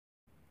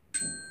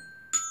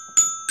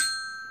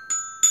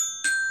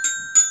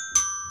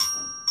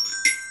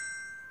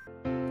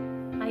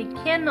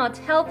cannot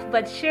help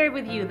but share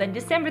with you that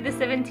December the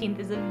 17th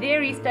is a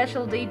very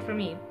special date for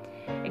me.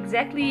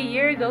 Exactly a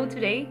year ago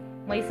today,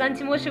 my son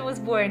Timosha was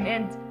born,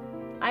 and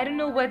I don't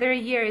know whether a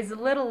year is a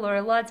little or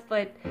a lot,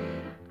 but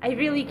I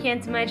really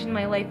can't imagine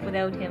my life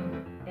without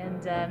him.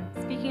 And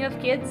speaking of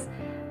kids,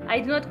 I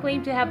do not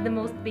claim to have the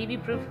most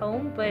baby-proof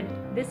home, but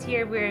this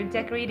year we're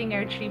decorating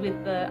our tree with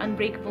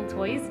unbreakable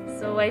toys.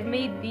 So I've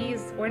made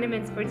these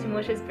ornaments for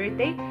Timosha's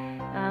birthday,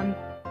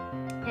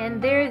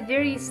 and they're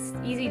very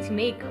easy to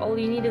make. All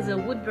you need is a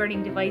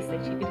wood-burning device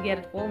that you could get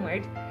at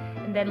Walmart,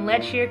 and then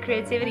let your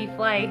creativity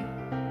fly.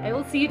 I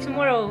will see you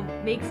tomorrow.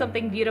 Make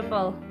something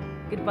beautiful.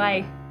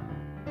 Goodbye.